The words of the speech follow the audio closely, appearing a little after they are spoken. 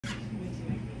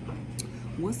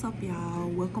What's up, y'all?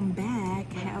 Welcome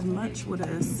back. Have lunch with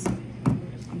us.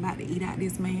 I'm about to eat out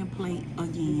this man plate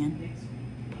again.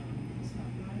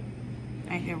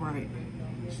 Ain't that right?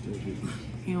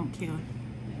 He don't care.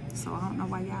 So I don't know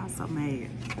why y'all so mad.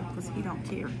 Because he don't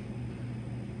care.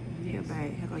 Here,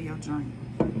 babe. Here go your drink.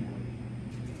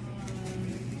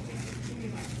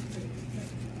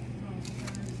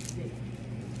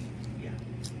 Here.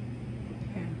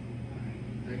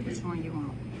 Which one you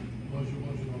want?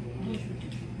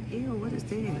 Ew, what is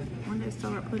that? When they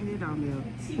start putting it on there?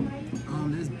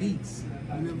 That's beets.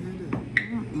 You never had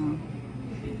that?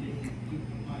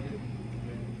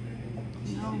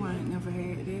 No, I ain't never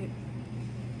had that.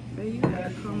 But you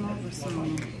gotta come over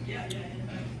soon.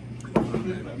 My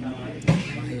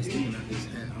head's sticking out this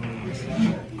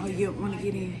hat. Oh, you don't want to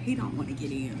get in? He don't want to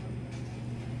get in.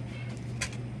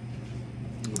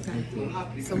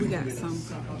 Okay, so we got some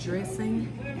dressing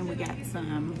and we got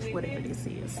some whatever this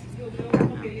is.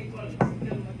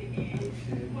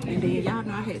 And then y'all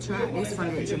know I had tried this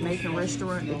from the Jamaican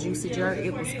restaurant, the Juicy Jerk.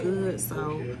 It was good,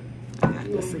 so I got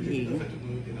this again.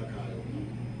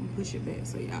 Push it back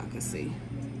so y'all can see.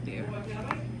 There.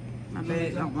 My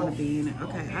bag don't want to be in it.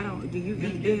 Okay, I don't. Do you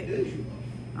eat that?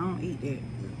 I don't eat that.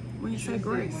 When you say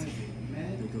grace.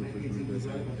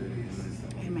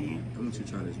 Hey man. I want you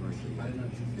to try this right here.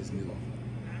 It's new.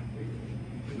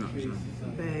 No, sorry.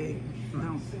 Babe,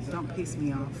 don't piss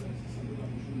me off.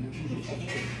 I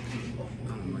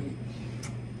don't like it.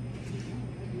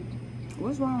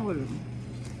 What's wrong with it?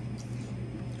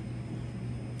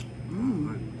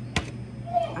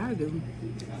 I do.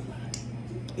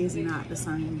 It's not the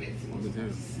same.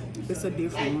 It's a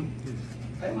different one.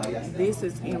 This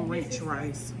is enriched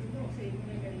rice.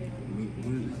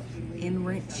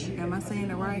 Enriched. Am I saying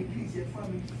it right?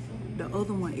 The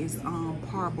other one is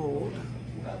parboiled.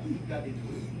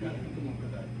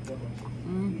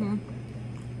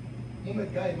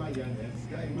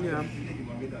 Yeah.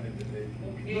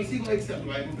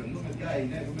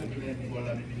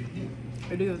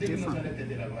 It is different.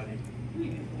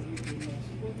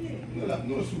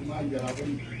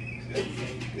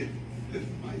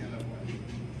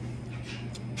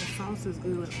 The sauce is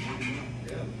good.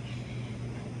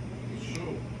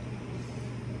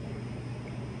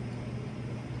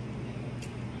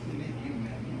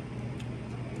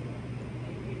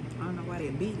 I don't know why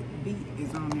that beet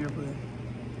is on there, but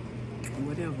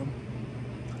whatever.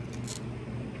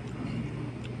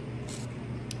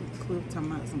 Cliff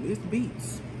talking about some, it's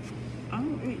beets. I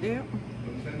don't eat that.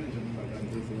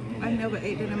 I never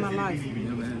ate that in my life. You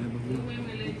never had that before?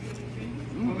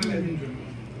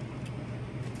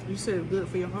 You said it's good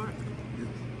for your heart?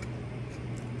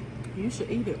 You should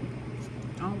eat it.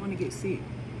 I don't want to get sick.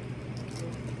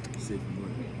 Sick from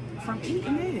what? From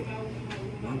eating it.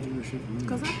 Why would you get sick from eating?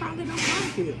 Because I probably don't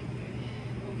like it.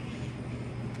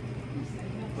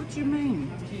 What you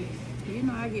mean? You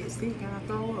know I get sick and I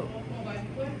throw up.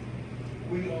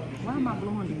 Why am I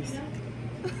blowing this?